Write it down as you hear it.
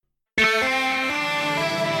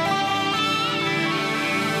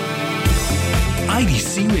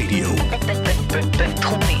IDC Radio.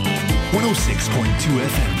 בינתחומי. 106.2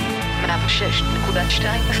 FM. 106.2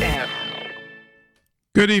 FM.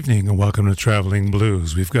 Good evening and welcome to Traveling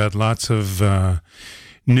Blues. We've got lots of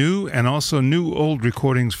new and also new old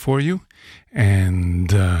recordings for you.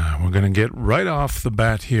 And we're going to get right off the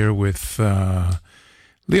bat here with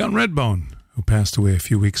Leon Redbone, who passed away a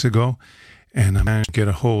few weeks ago. And I managed to get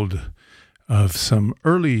a hold of some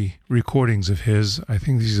early recordings of his. I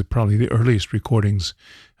think these are probably the earliest recordings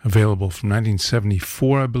available from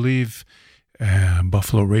 1974, I believe,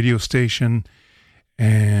 Buffalo radio station.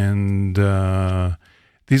 And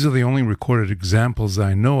these are the only recorded examples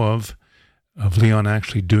I know of Leon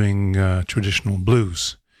actually doing traditional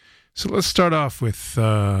blues. So let's start off with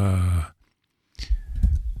a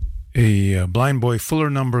Blind Boy Fuller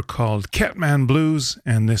number called Catman Blues,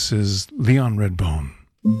 and this is Leon Redbone.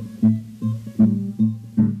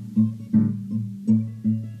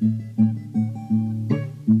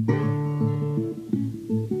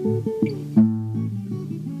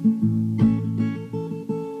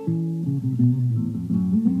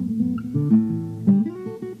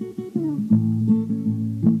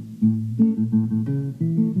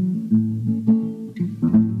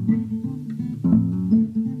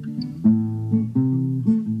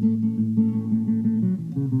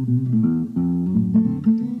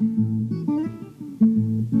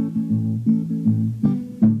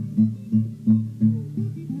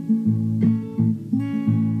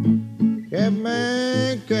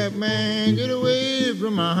 Catman, get away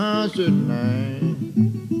from my house tonight.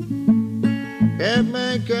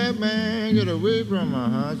 Catman, get away from my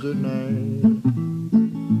house tonight.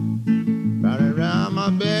 Running around my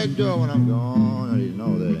back door when I'm gone, you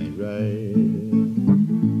know that ain't right.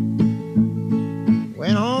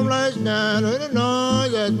 Went home last night, heard a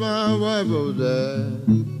noise, that's my wife was there.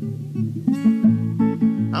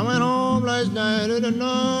 I went home last night, heard a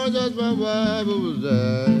noise, that's my wife was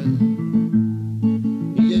there.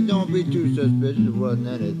 Don't be too suspicious, it wasn't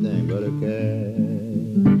anything but a cat.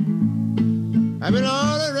 I've been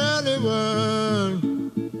all around the world,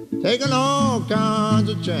 taking all kinds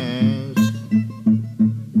of chances.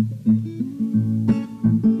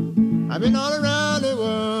 I've been all around the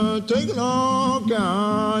world, taking all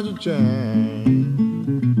kinds of chances.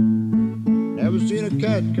 Never seen a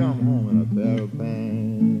cat come home in a pair of pants.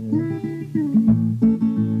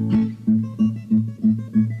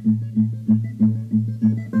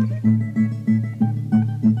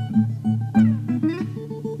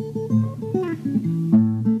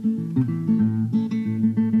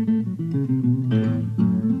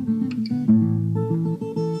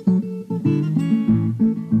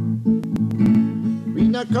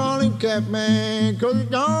 Calling Catman, 'cause it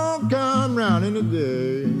don't come round in a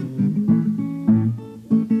day.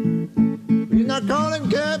 He's not calling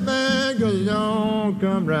Catman, 'cause it don't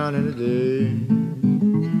come round in a day.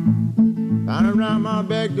 Running around my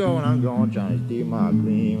back door when I'm gone, trying to steal my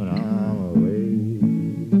cream when I'm away.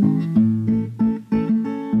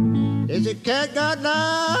 There's a cat got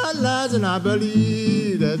nine lives, and I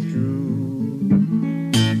believe that's true.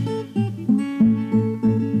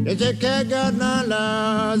 It's a cat got nine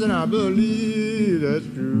lives, and I believe that's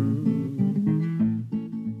true.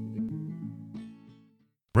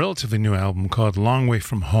 Relatively new album called Long Way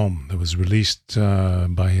From Home that was released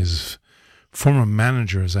by his former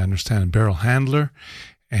manager, as I understand, Beryl Handler,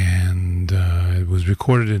 and it was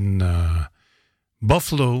recorded in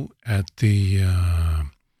Buffalo at the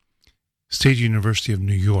State University of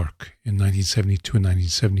New York in 1972 and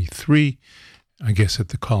 1973, I guess at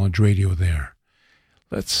the college radio there.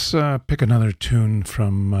 Let's pick another tune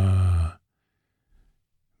from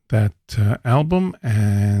that album,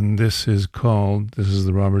 and this is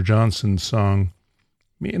the Robert Johnson song,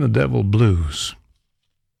 Me and the Devil Blues.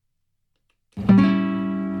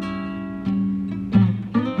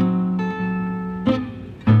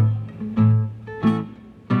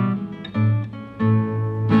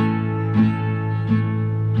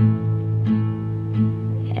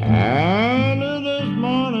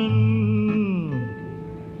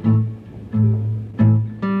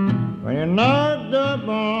 Knocked up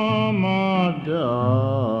on my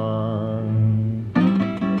door.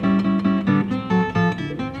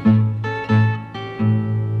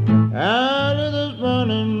 Early this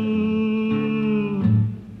morning,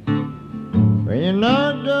 when you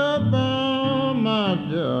knocked up on my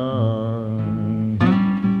door,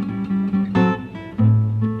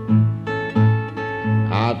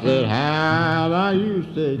 I said, how are you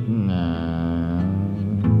sitting now?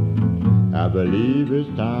 I believe it's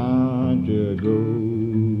time to go.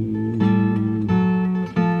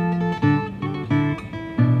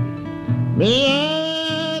 Me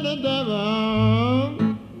and the devil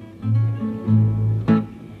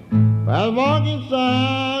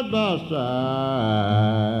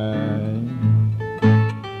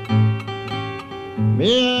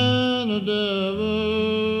Me and the devil,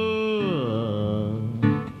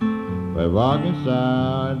 we're walking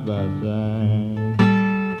side by side.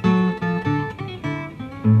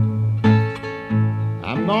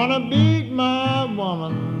 I'm gonna beat my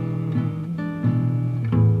woman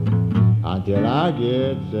until I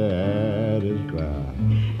get satisfied.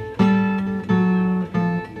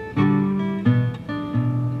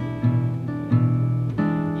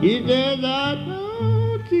 He says, I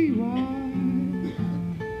don't see why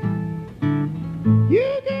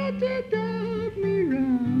you got to dog me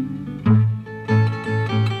round.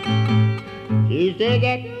 He says,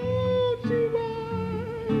 I don't see why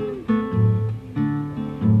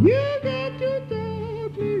you got to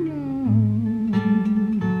dog me round.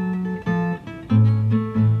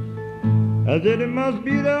 I said, it must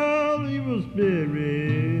be the evil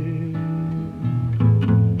spirit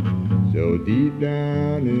so deep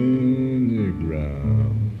down in the ground.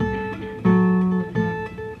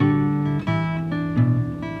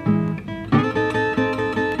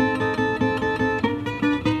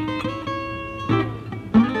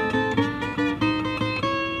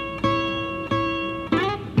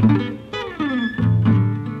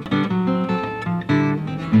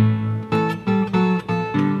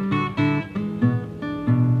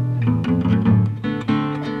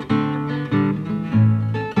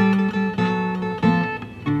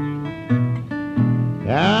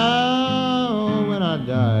 Now when I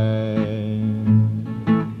die,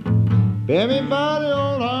 bear me by the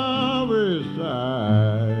old harbor's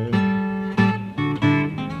side.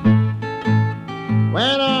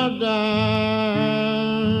 When I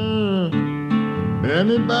die, bear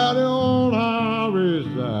me by the old harbor's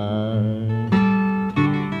side.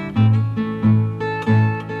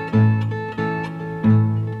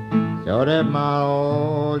 So that my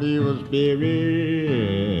old evil spirit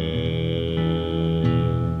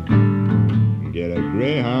get a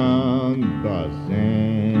Greyhound bus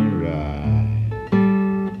and ride.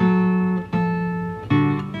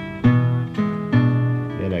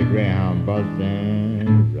 Get a Greyhound bus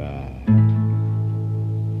and ride.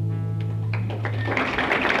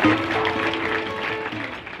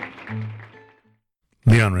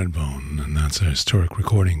 Leon Redbone, and that's a historic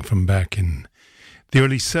recording from back in the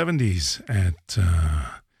early 70s at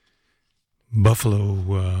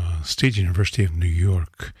Buffalo State University of New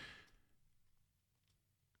York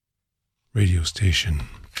radio station.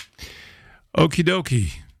 Okie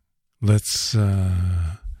dokie. Let's,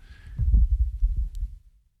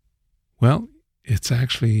 well, it's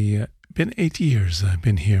actually been 8 years I've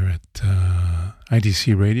been here at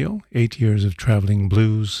IDC Radio, 8 years of traveling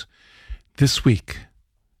blues. This week,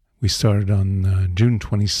 we started on June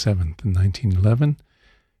 27th in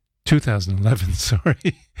 2011,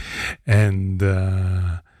 sorry. And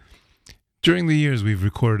during the years, we've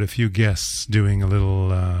recorded a few guests doing a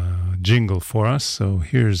little jingle for us. So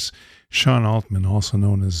here's Sean Altman, also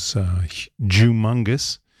known as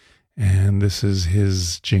Jumongous, and this is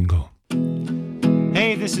his jingle.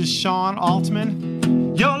 Hey, this is Sean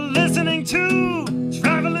Altman. You're listening to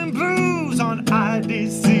Traveling Blues on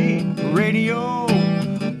IDC Radio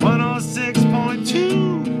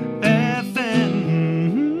 106.2 FM.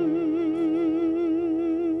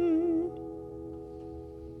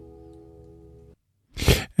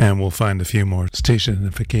 And we'll find a few more station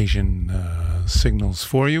identification signals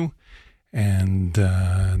for you. And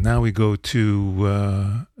now we go to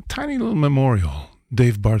a tiny little memorial.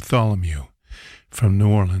 Dave Bartholomew from New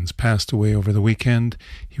Orleans passed away over the weekend.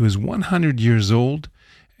 He was 100 years old,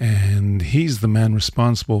 and he's the man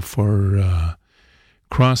responsible for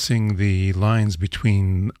crossing the lines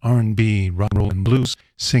between R&B, rock and roll, and blues,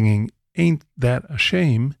 singing Ain't That a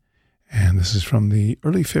Shame? And this is from the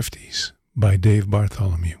early 50s by Dave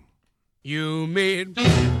Bartholomew. You made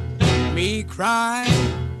me cry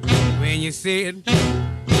when you said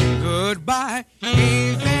goodbye.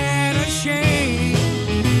 Ain't that a shame?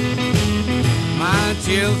 My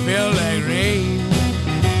tears feel like rain.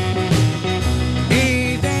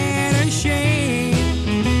 Ain't that a shame?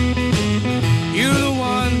 You're the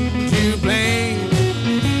one to blame.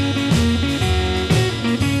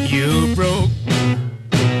 You broke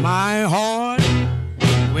my heart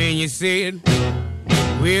when you said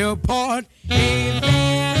we'll part. Ain't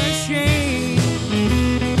that a shame?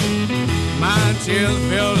 My tears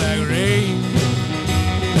feel like rain.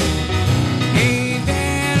 Ain't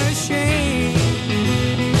that a shame?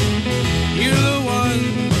 You're the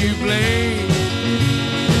one to blame.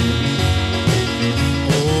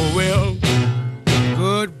 Oh well,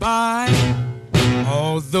 goodbye.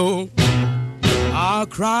 Although I'll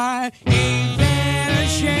cry, ain't that a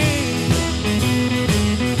shame?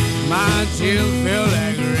 My tears feel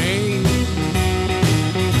like rain.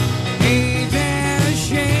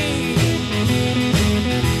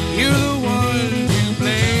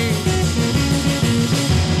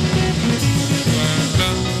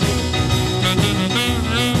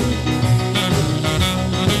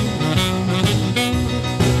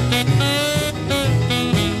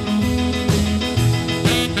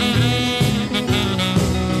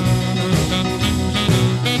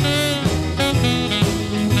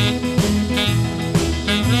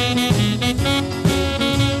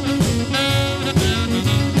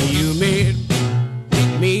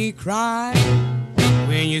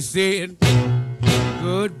 said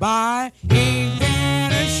goodbye. Ain't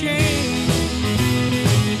that a shame?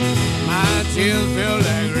 My tears feel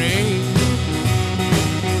like rain.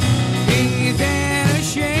 Ain't that a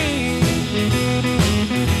shame?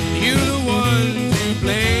 You're the one to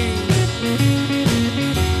blame.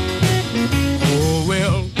 Oh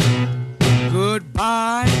well,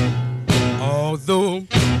 goodbye. Although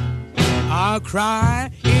I'll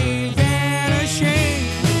cry, ain't that a shame?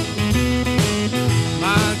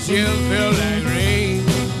 My tears feel like rain.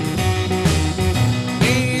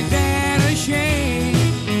 Ain't that a shame?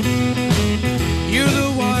 You're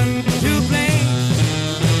the one to blame.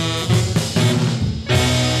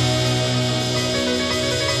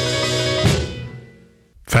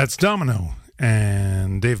 Fats Domino.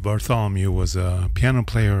 And Dave Bartholomew was a piano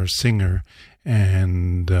player, singer,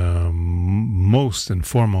 and most and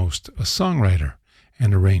foremost a songwriter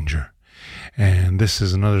and arranger. And this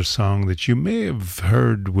is another song that you may have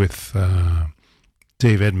heard with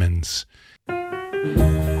Dave Edmonds.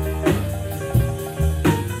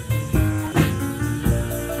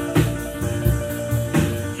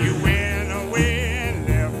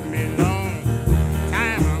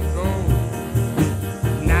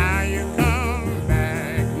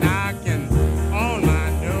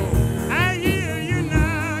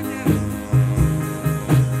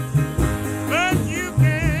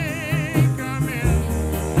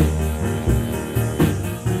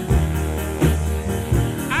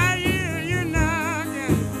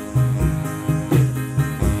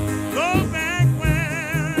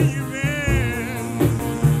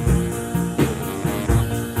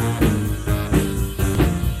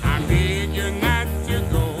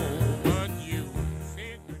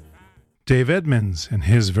 Dave Edmonds and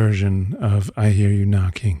his version of I Hear You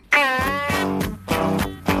Knocking.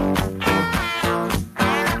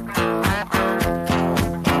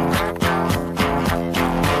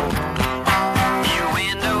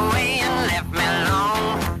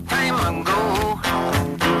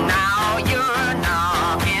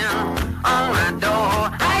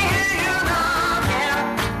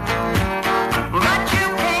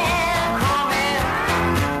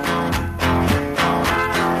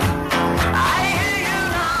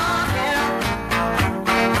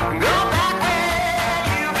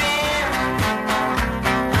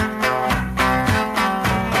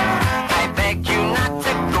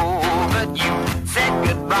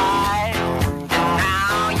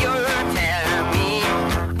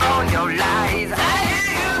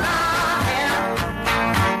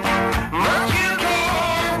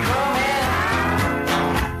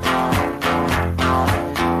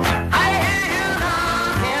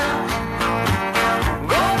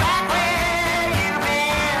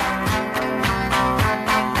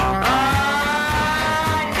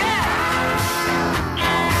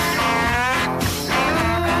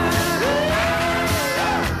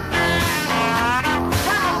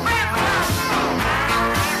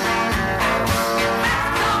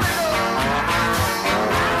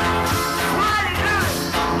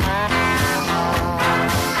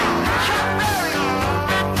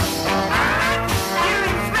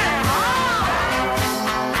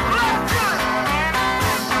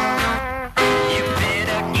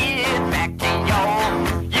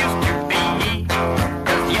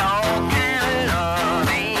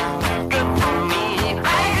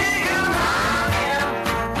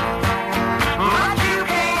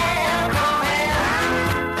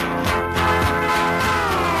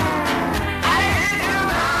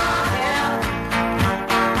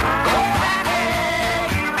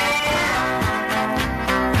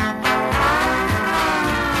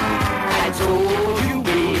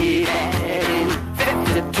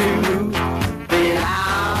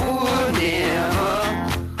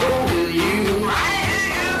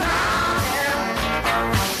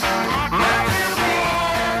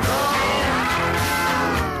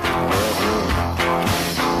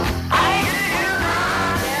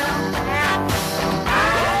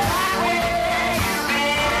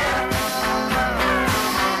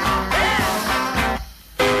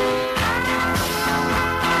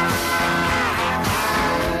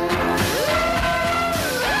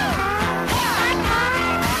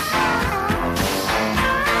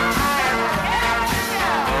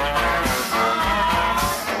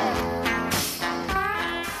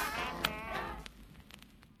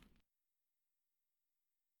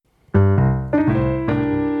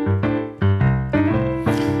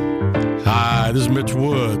 This is Mitch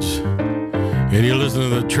Woods, and you're listening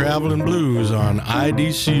to the Traveling Blues on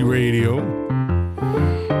IDC Radio,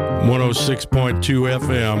 106.2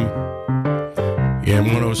 FM, and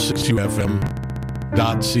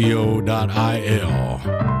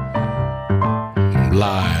 106.2fm.co.il.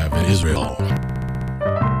 live in Israel.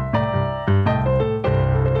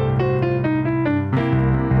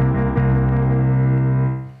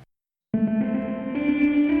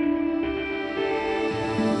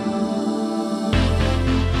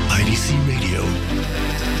 IDC Radio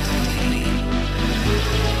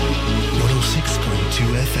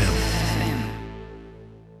 106.2 FM.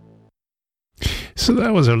 So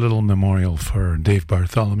that was our little memorial for Dave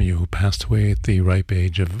Bartholomew, who passed away at the ripe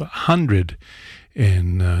age of 100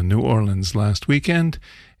 in New Orleans last weekend.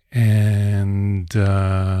 And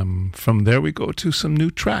from there we go to some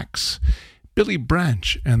new tracks. Billy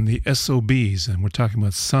Branch and the SOBs, and we're talking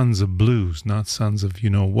about Sons of Blues, not Sons of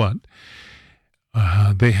you-know-what.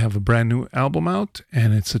 They have a brand new album out,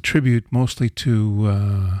 and it's a tribute mostly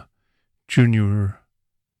to Junior...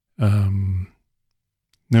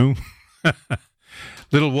 no?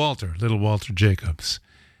 Little Walter Jacobs.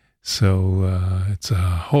 So it's a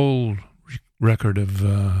whole record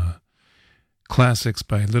of classics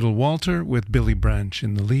by Little Walter with Billy Branch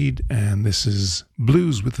in the lead, and this is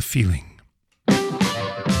Blues with a Feeling.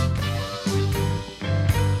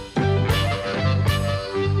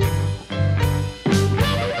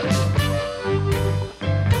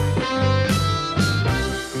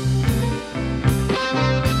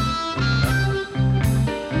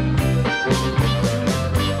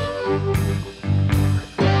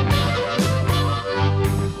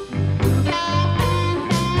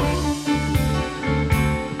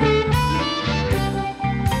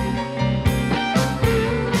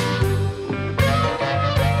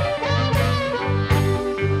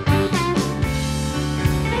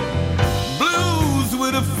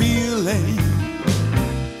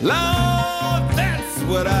 Lord, that's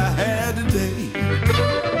what I had today.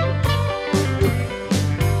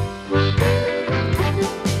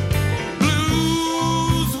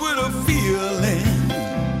 Blues with a feeling.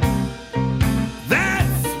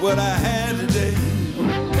 That's what I had today.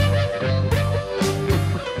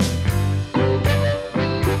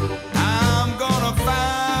 I'm gonna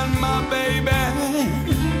find my baby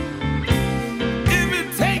if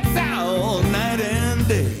it takes all night and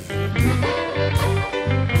day.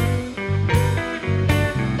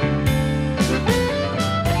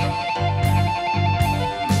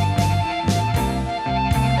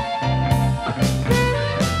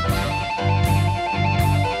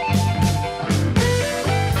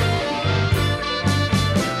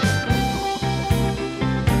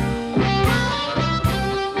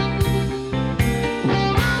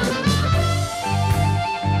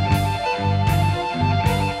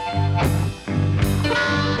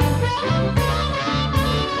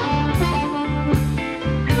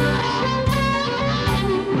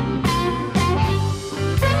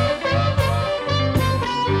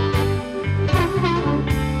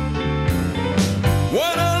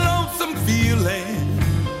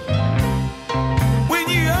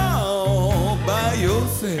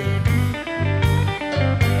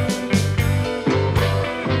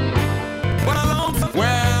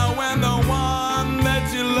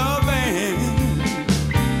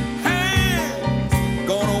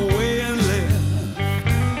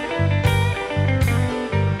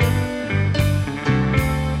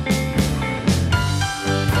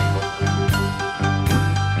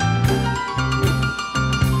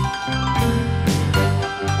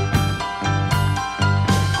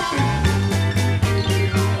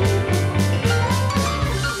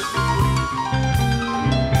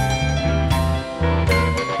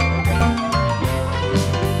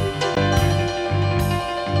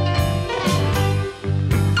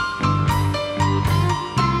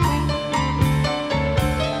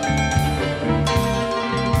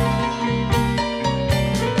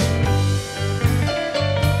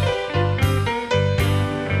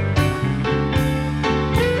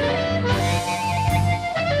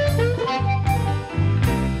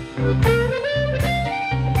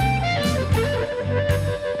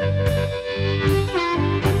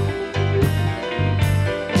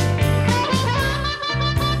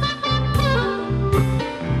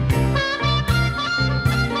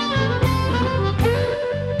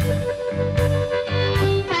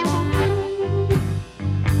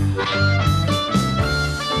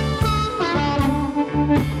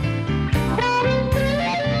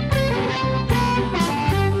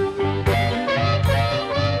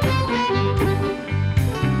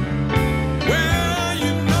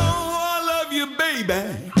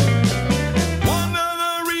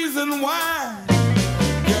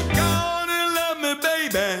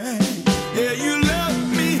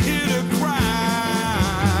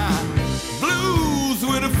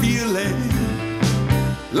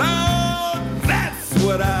 Lord, that's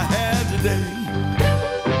what I had today.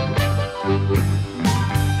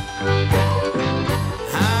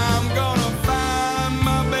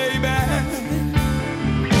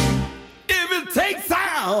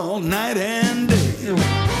 foul night and day.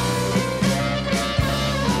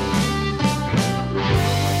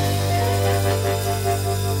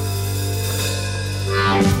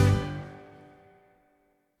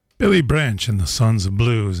 Billy Branch and the Sons of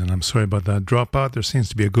Blues, and I'm sorry about that dropout. There seems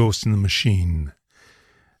to be a ghost in the machine.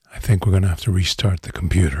 I think we're going to have to restart the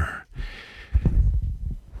computer.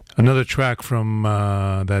 Another track from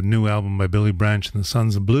that new album by Billy Branch and the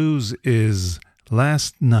Sons of Blues is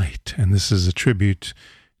Last Night, and this is a tribute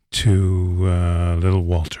to Little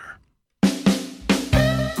Walter.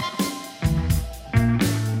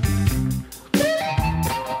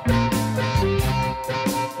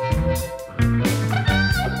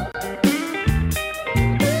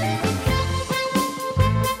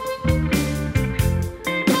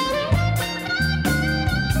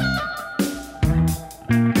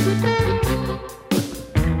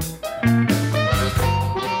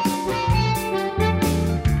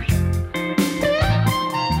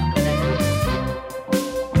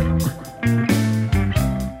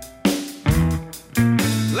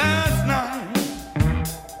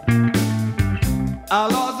 I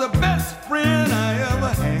lost the best friend I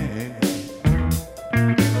ever had.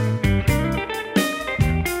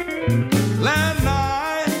 Last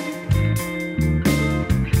night,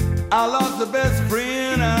 I lost the best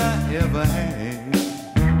friend I ever had.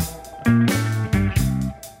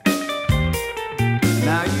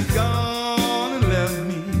 Now you gone and left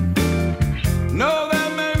me. No, that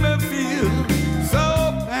made me feel so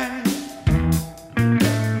bad.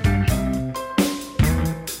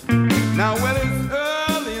 Now well, it's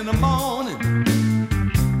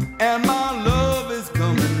and my love is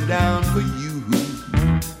coming down for you.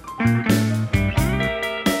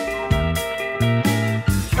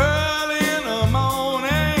 Early in the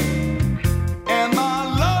morning, and my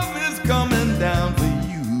love is coming down for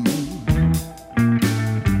you.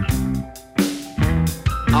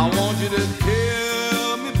 I want you to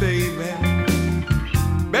tell me, baby,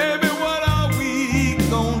 baby, what are we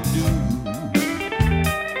gonna do?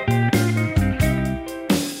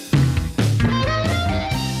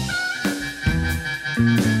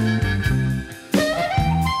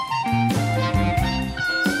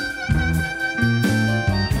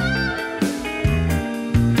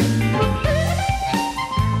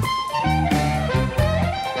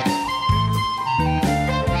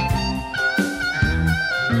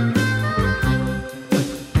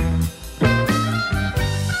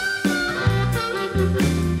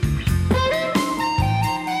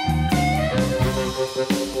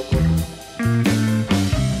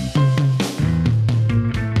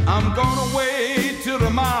 I'm gonna wait till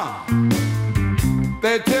tomorrow.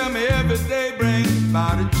 They tell me every day brings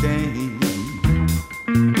about a change.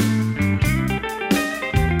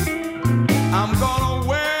 I'm gonna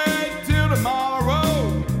wait till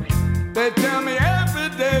tomorrow. They tell me every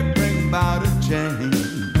day brings about a change.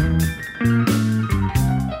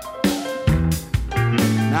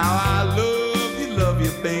 Now I love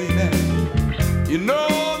you, baby. You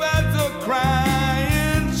know that's a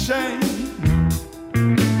crying shame.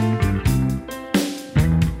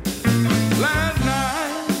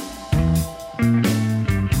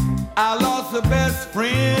 I lost the best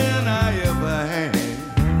friend I ever had.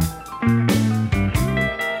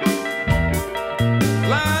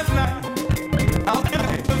 Last night, I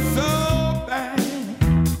was so bad.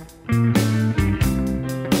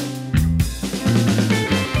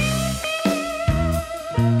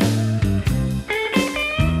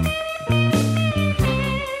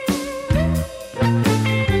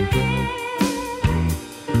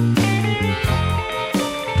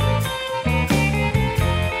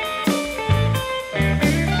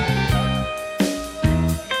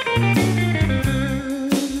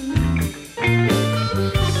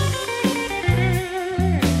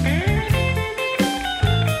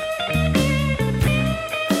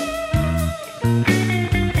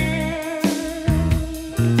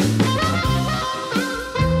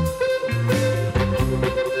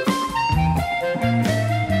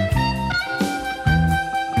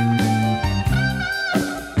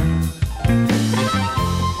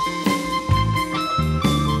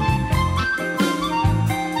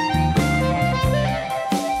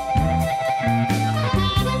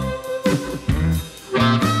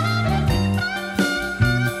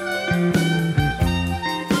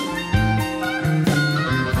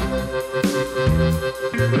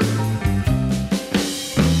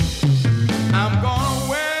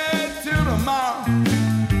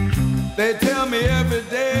 They tell me every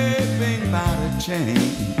day thing about a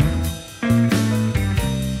change.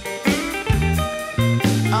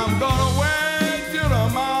 I'm gonna wait till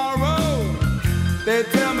tomorrow. They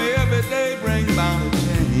tell me every day brings about a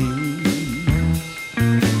change.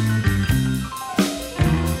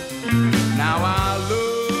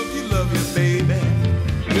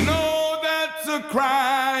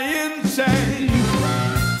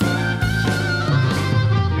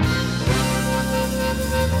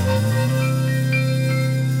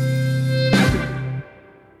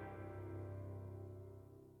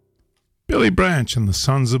 Branch and the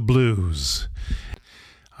Sons of Blues.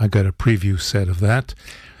 I got a preview set of that.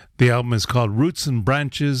 The album is called Roots and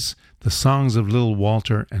Branches, The Songs of Little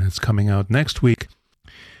Walter, and it's coming out next week.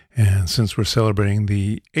 And since we're celebrating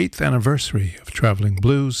the 8th anniversary of Traveling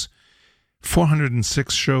Blues,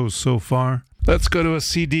 406 shows so far, let's go to a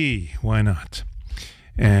CD. Why not?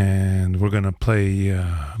 And we're going to play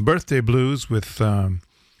Birthday Blues with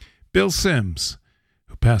Bill Sims,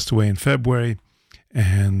 who passed away in February.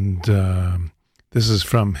 And this is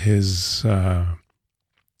from his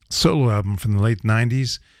solo album from the late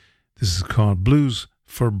 90s. This is called Blues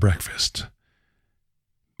for Breakfast.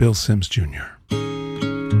 Bill Sims Jr.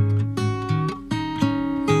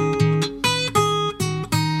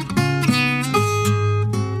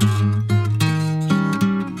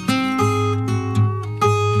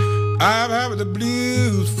 I'm having the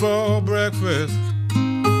blues for breakfast,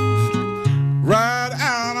 right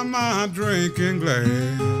out of my drinking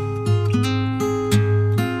glass.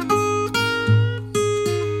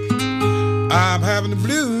 I'm having the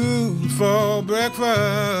blues for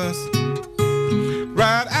breakfast,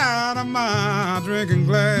 right out of my drinking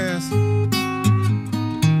glass.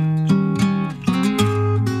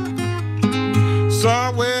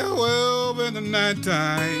 Somewhere over in the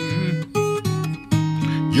nighttime,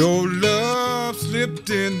 your love slipped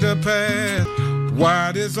in the past.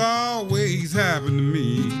 Why this always happened to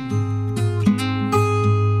me?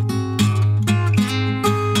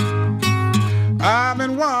 I've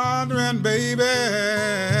been wondering, baby,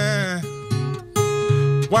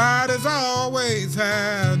 why this always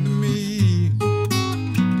happened to me?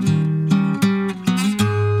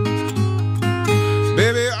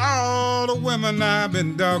 Baby, all the women I've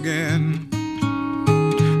been dogging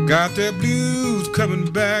got their blues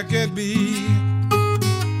coming back at me.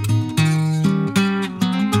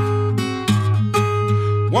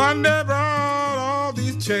 One day brought all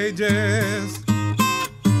these changes,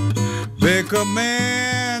 make a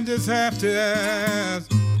man just have to ask.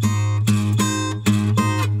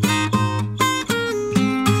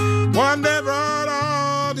 One day brought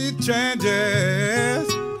all these changes,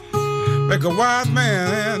 make a wise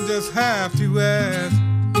man just have to ask.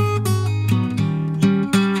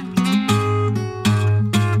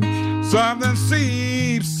 Something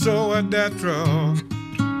seems so unnatural,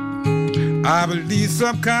 I believe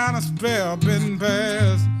some kind of spell been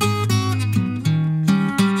passed.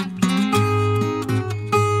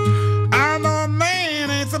 I know a man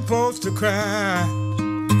ain't supposed to cry,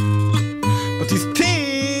 but these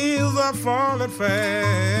tears are falling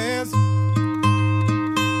fast.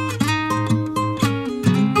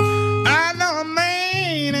 I know a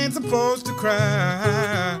man ain't supposed to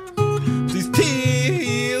cry, these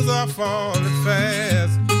tears are falling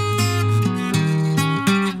fast.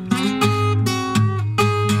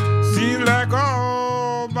 Seems like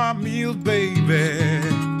all my meals, baby,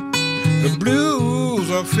 the blues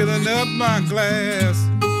are filling up my glass.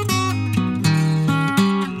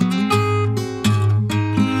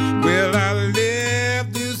 Well, I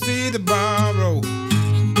left to see the borrow,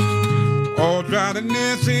 all dry in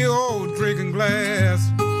this old drinking glass.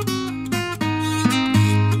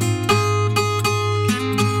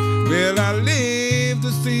 Well, I live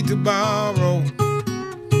to see tomorrow,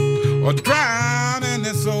 or drown in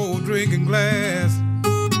this old drinking glass.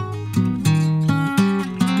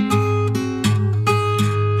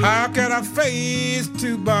 How can I face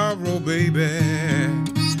tomorrow, baby,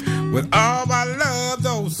 when all my love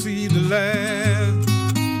don't see the last?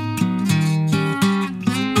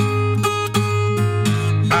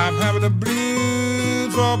 I'm having the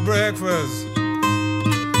blues for breakfast,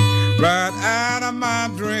 right out of my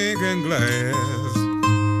drinking glass.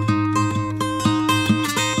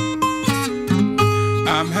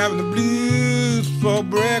 I'm having the blues for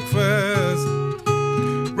breakfast,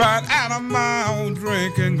 right out of my own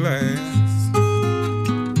drinking glass.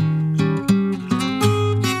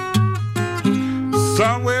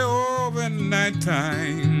 Somewhere over in the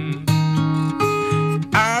nighttime,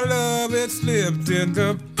 our love it slipped in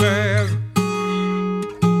the past.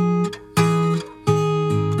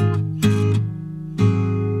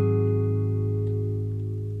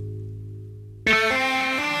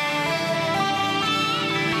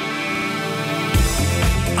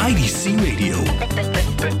 IDC Radio.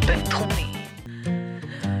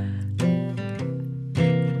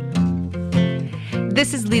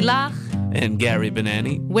 This is Lilach and Gary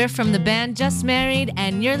Benani. We're from the band Just Married,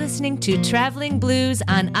 and you're listening to Traveling Blues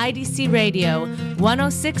on IDC Radio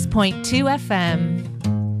 106.2 FM.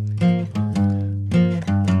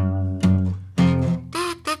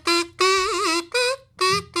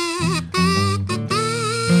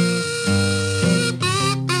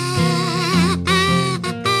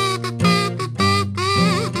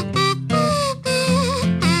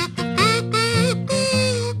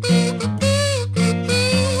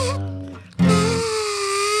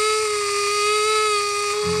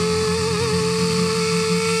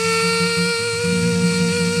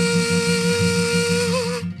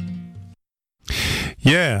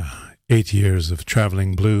 Yeah, 8 years of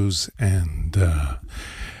traveling blues, and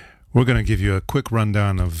we're going to give you a quick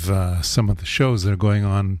rundown of some of the shows that are going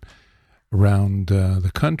on around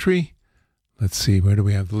the country. Let's see, where do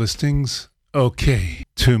we have the listings? Okay,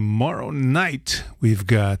 tomorrow night we've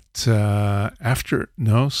got Omer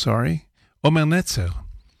Netzel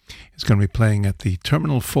is going to be playing at the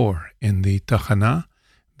Terminal 4 in the Tachana,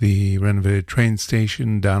 the renovated train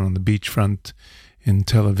station down on the beachfront in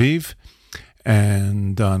Tel Aviv.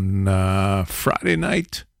 And on Friday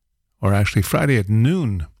night, or actually Friday at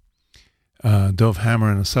noon, Dov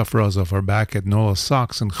Hammer and Asaf Rozov are back at Nola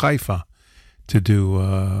Socks in Haifa to do,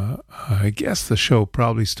 I guess the show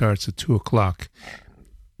probably starts at 2 o'clock,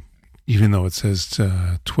 even though it says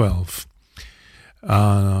 12.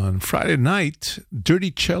 On Friday night,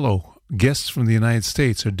 Dirty Cello, guests from the United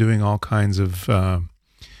States, are doing all kinds of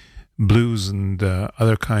blues and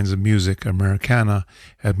other kinds of music, Americana,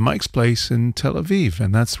 at Mike's Place in Tel Aviv.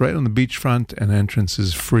 And that's right on the beachfront, and entrance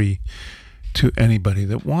is free to anybody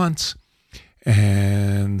that wants.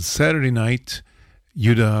 And Saturday night,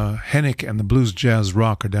 Yuda Hennick and the Blues Jazz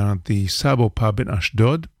Rock are down at the Sabo Pub in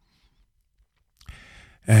Ashdod.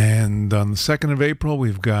 And on the 2nd of April,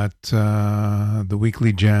 we've got the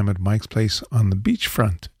weekly jam at Mike's Place on the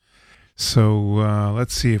beachfront. So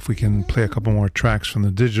let's see if we can play a couple more tracks from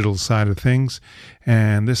the digital side of things.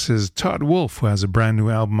 And this is Todd Wolfe, who has a brand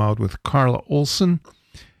new album out with Carla Olson.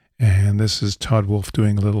 And this is Todd Wolfe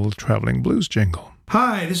doing a little traveling blues jingle.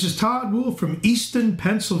 Hi, this is Todd Wolfe from Easton,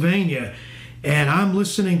 Pennsylvania. And I'm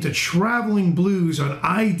listening to Traveling Blues on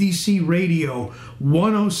IDC Radio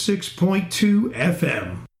 106.2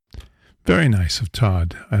 FM. Very nice of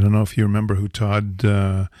Todd. I don't know if you remember who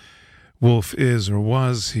Todd Wolfe is or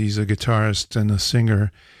was. He's a guitarist and a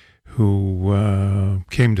singer who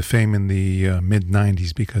came to fame in the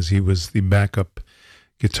mid-'90s because he was the backup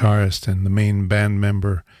guitarist and the main band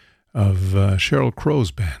member of Sheryl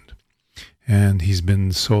Crow's band. And he's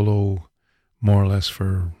been solo more or less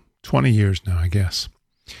for 20 years now, I guess.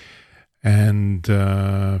 And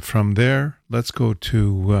from there, let's go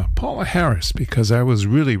to Paula Harris, because I was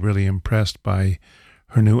really, really impressed by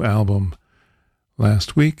her new album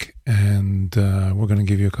last week, and we're going to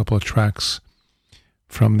give you a couple of tracks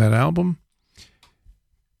from that album.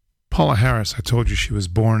 Paula Harris, I told you she was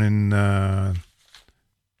born in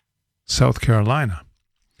South Carolina,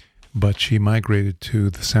 but she migrated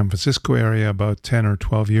to the San Francisco area about 10 or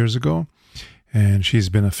 12 years ago, and she's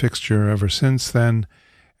been a fixture ever since then.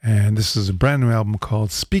 And this is a brand new album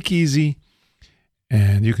called Speakeasy,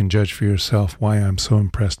 and you can judge for yourself why I'm so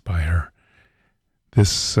impressed by her.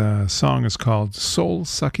 This song is called Soul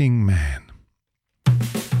Sucking Man.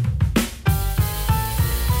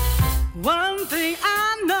 One thing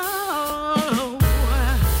I know,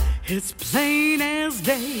 it's plain as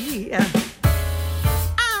day.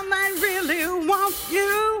 I might really want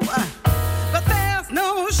you, but there's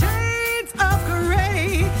no shades of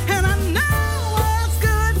gray. And I know what's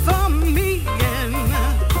good for me, and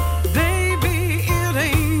baby, it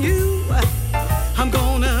ain't you. I'm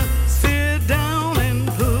gonna sit down and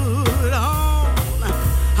put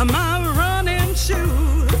on my running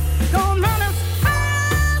shoes. Gonna run as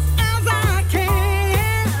fast as I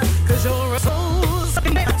can, 'cause you're a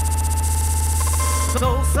soul-sucking man,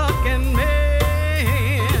 soul-sucking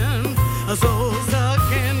man, a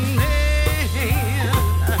soul-sucking man.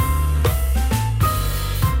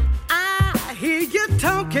 I hear you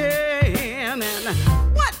talking, and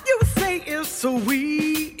what you say is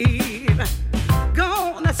sweet.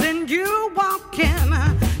 Gonna send you walking,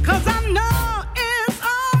 'cause I know it's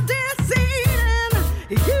all deceiving.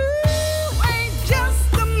 You ain't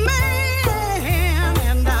just a man,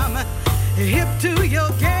 and I'm hip to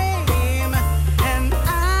your game, and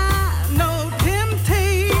I know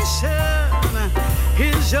temptation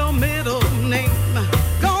is your middle name.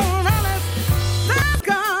 Gonna run as fast as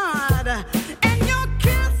God, and your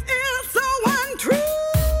kiss is so untrue.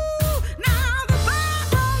 Now the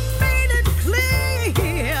Bible made it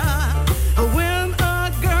clear when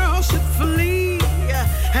a girl should flee,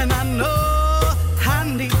 and I know I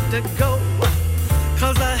need to go,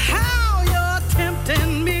 'cause of how you're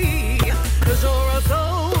tempting me. 'Cause you're a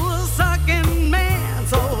soul-sucking man,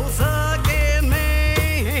 soul-sucking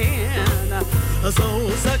man, a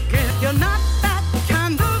soul-sucking. You're not that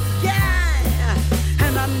kind of guy,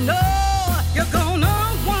 and I know you're gonna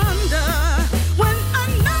wonder when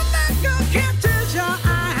another girl catches your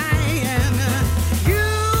eye, and you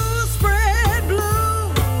spread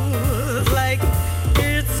blues like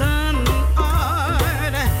it's an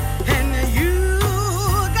art, and you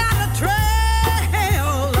got a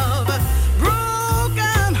trail of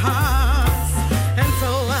broken hearts, and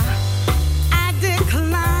so I declare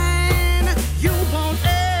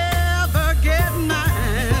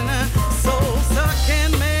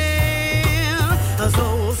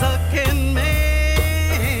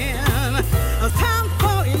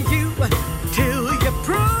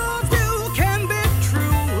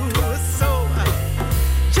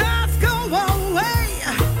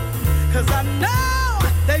 'cause I know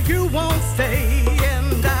that you won't stay,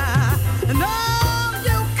 and I know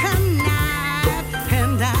you cannot,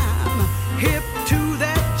 and I'm hip to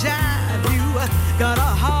that jive. You got a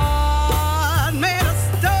heart made of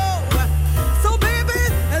stone, so baby,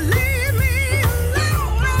 leave me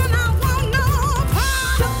alone, and I want no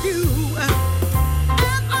part of you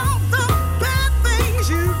and all the bad things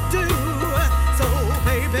you do. So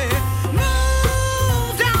baby,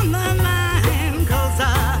 move down the line, 'cause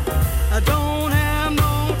I don't have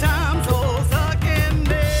no time for sucking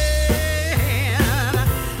man,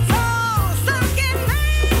 so sucking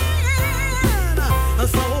man,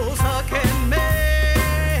 so sucking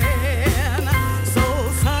man, so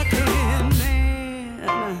sucking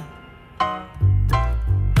man.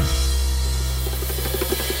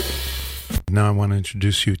 Now I want to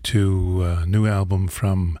introduce you to a new album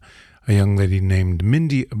from a young lady named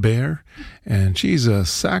Mindy Bear, and she's a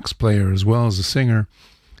sax player as well as a singer,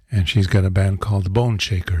 and she's got a band called the Bone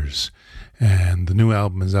Shakers, and the new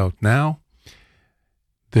album is out now.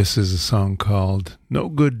 This is a song called No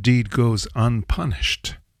Good Deed Goes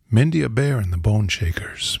Unpunished. Mindy Bear and the Bone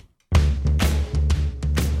Shakers.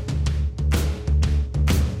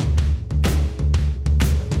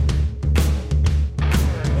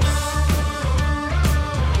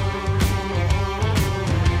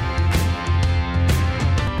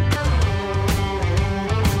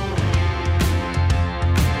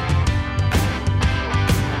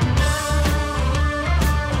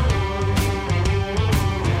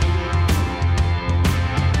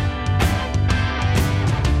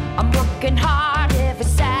 I'm working hard every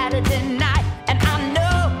Saturday night, and I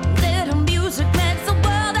know little music makes the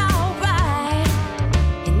world alright.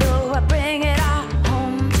 You know I bring it all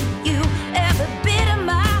home to you. Every bit of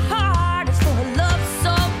my heart is for a love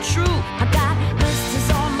so true. I got blisters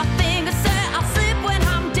on my fingers, say I'll sleep when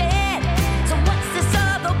I'm dead. So what's this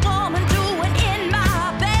other woman doing in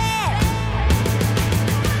my bed?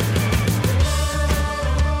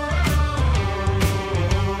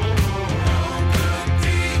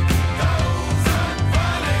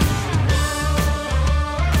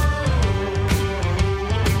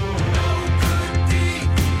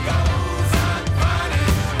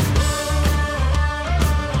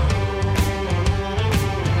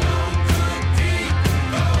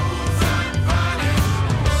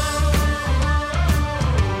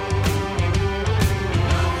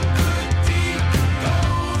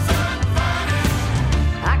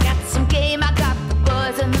 I got some game, I got the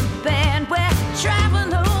boys in the band. We're traveling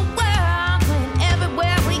the world, playing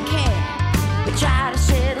everywhere we can. We try to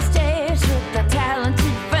share the stage with our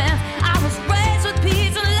talented friends. I was raised with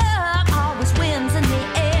peace and love, always wins in the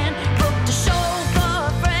end. Booked a show for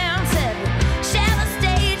a friend, said we share the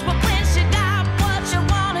stage, but when she got what she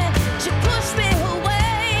wanted, she pushed me away.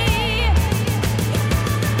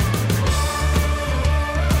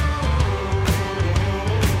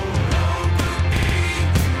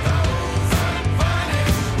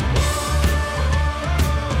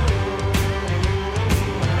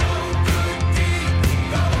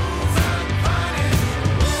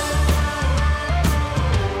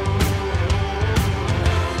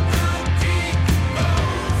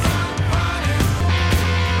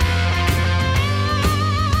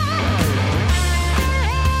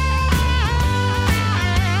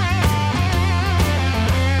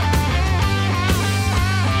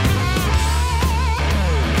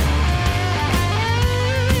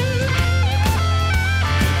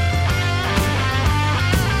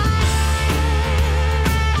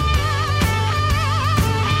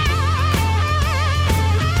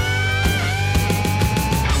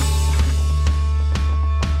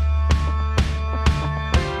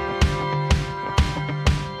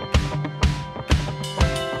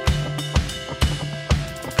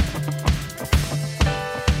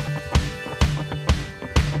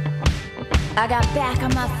 I got back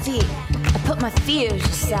on my feet, I put my fears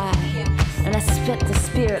aside, and I spit the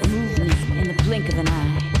spirit movement in the blink of an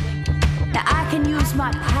eye. Now I can use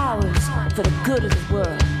my powers for the good of the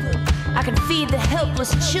world. I can feed the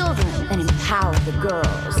helpless children and empower the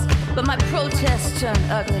girls. But my protests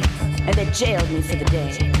turned ugly, and they jailed me for the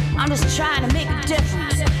day. I'm just trying to make a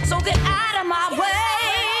difference, so get out of my way.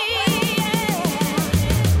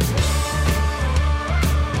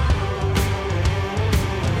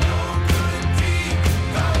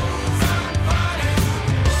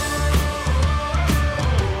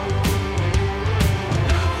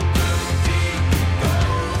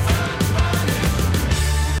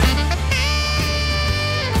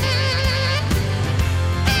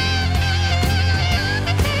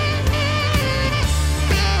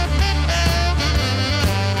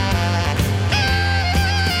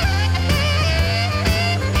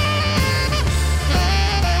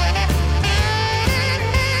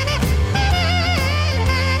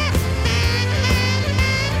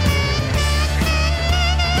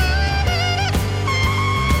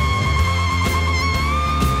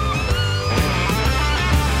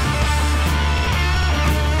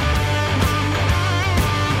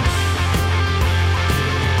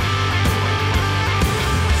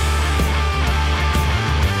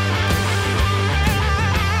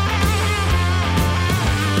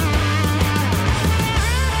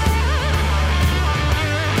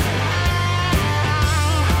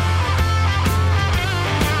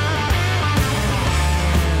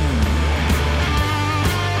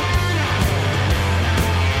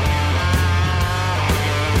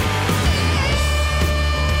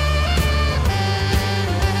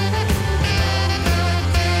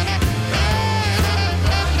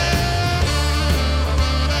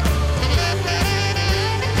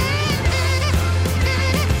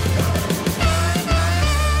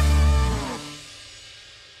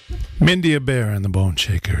 Mindy Bear and the Bone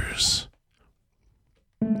Shakers.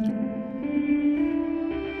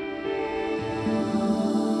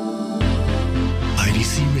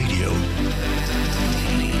 IDC Radio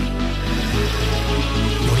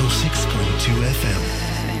 106.2 FM.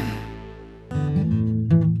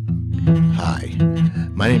 Hi,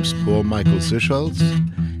 my name's Paul Michael Zischholz,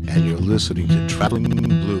 and you're listening to Traveling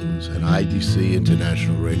Blues at IDC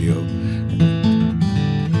International Radio.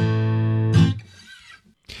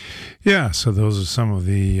 Yeah, so those are some of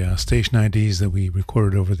the station IDs that we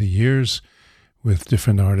recorded over the years with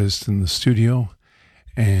different artists in the studio.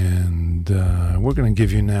 And we're going to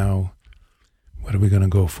give you now, what are we going to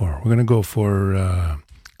go for? We're going to go for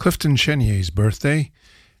Clifton Chenier's birthday.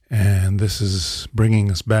 And this is bringing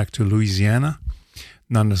us back to Louisiana.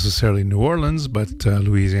 Not necessarily New Orleans, but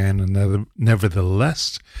Louisiana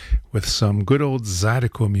nevertheless, with some good old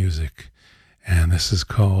Zydeco music. And this is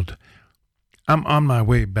called I'm on my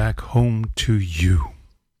way back home to you.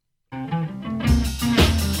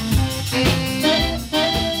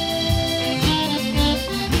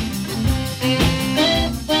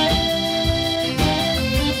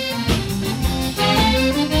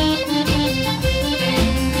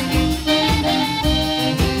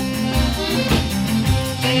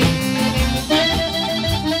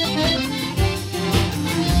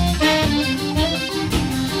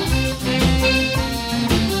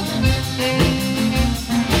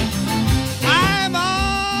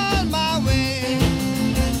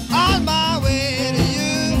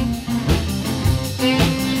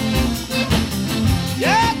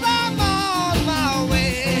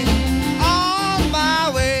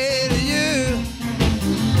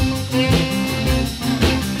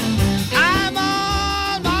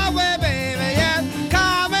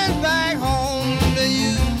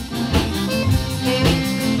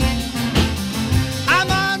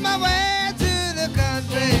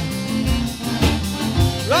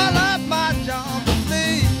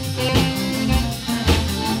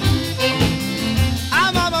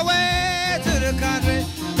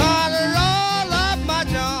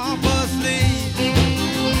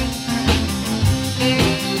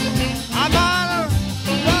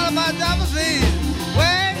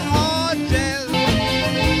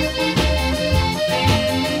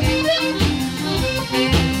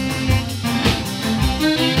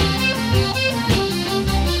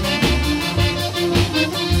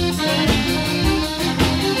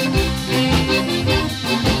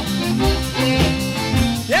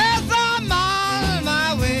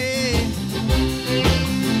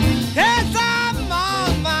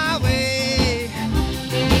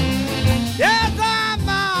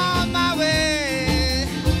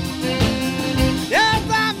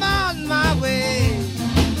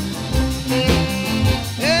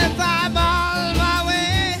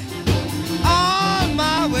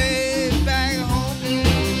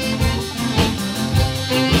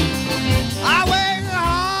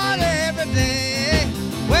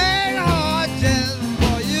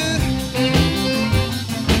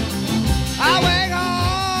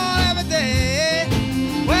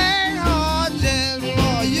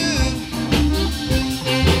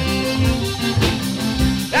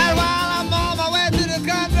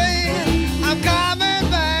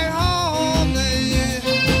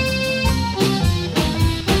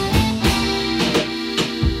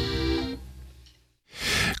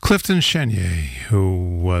 Clifton Chenier,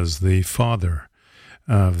 who was the father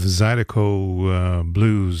of Zydeco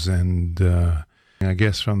blues, and I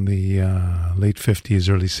guess from the late 50s,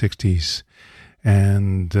 early 60s.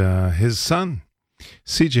 And his son,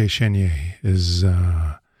 C.J. Chenier, is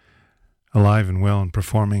alive and well and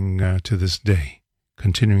performing to this day,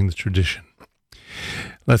 continuing the tradition.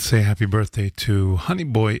 Let's say happy birthday to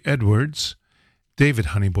Honeyboy Edwards, David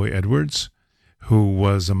Honeyboy Edwards, who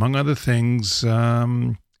was, among other things,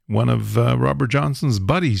 one of Robert Johnson's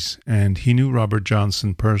buddies, and he knew Robert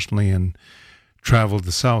Johnson personally and traveled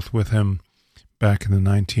the South with him back in the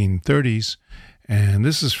 1930s. And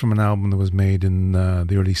this is from an album that was made in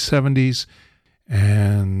the early 70s,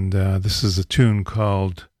 and this is a tune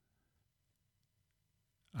called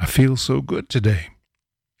I Feel So Good Today.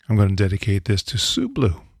 I'm going to dedicate this to Sue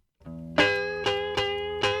Blue.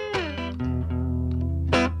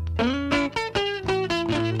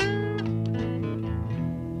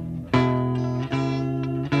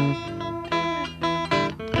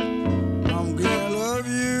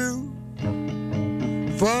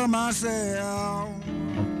 For myself,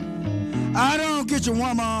 I don't get your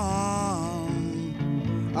woman,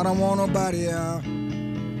 I don't want nobody else.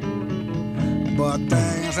 But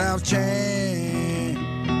things have changed,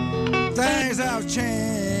 things have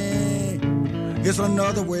changed. It's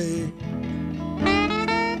another way.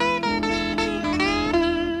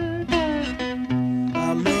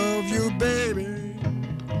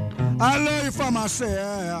 I love you for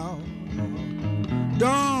myself.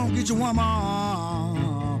 Don't get your woman.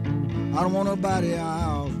 I don't want nobody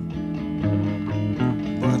else.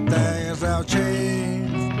 But things have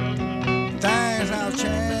changed. Things have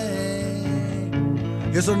changed.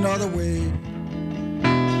 It's another way.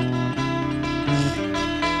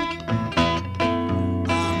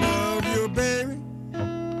 I love you, baby.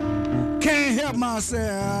 Can't help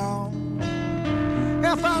myself.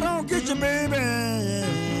 If I don't get you, baby,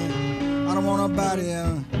 I don't want nobody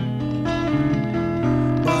else.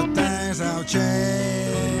 But things have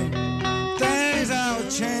changed. Things have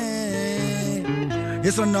changed.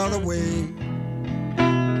 It's another way.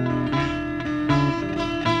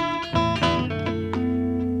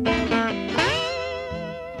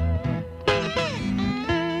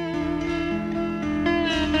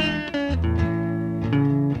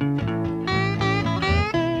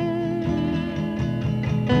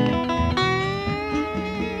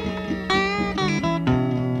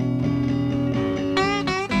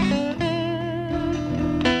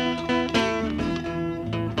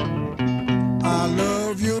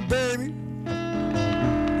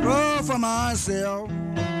 Myself.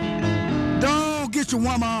 Don't get your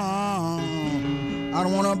woman. I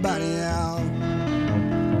don't want nobody else.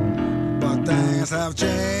 But things have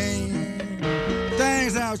changed.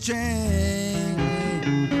 Things have changed.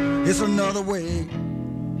 It's another way.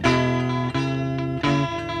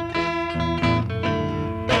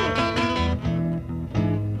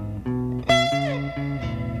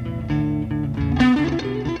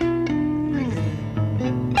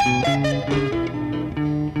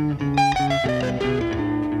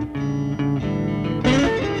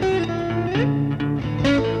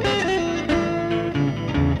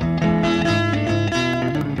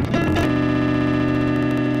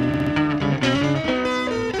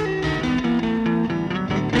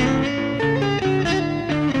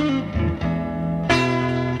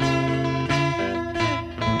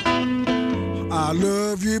 I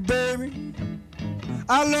love you, baby.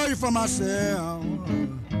 I love you for myself.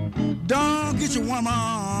 Don't get your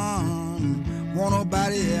woman, want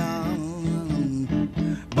nobody else.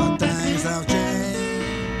 But things have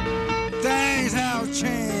changed. Things have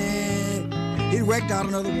changed. It worked out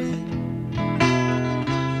another way.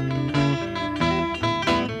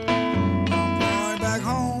 I'm going back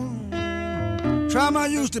home. Try my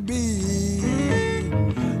used to be.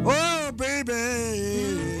 Oh, baby.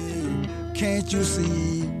 Can't you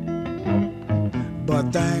see?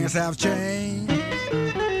 But things have changed.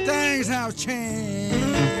 Things have changed.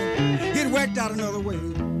 It worked out another way.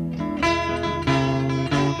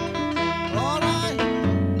 All right.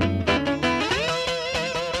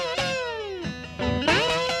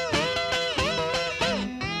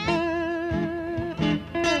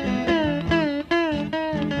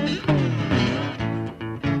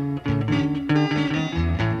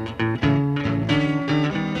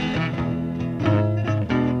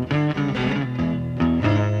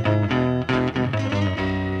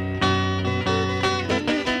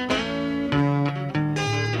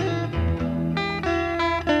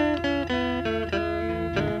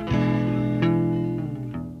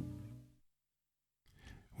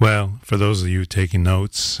 Well, for those of you taking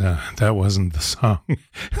notes, that wasn't the song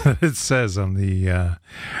that it says on the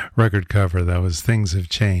record cover. That was Things Have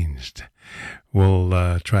Changed.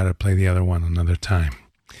 We'll try to play the other one another time.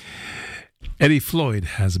 Eddie Floyd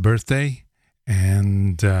has a birthday,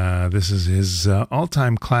 and this is his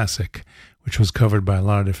all-time classic, which was covered by a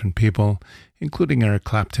lot of different people, including Eric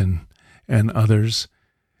Clapton and others.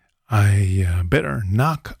 I better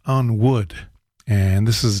knock on wood. And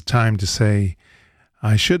this is a time to say,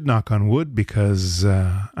 I should knock on wood because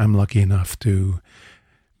I'm lucky enough to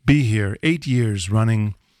be here 8 years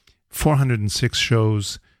running, 406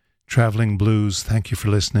 shows, Traveling Blues. Thank you for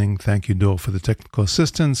listening. Thank you, Dole, for the technical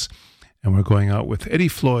assistance. And we're going out with Eddie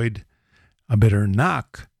Floyd, I better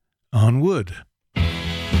knock on wood.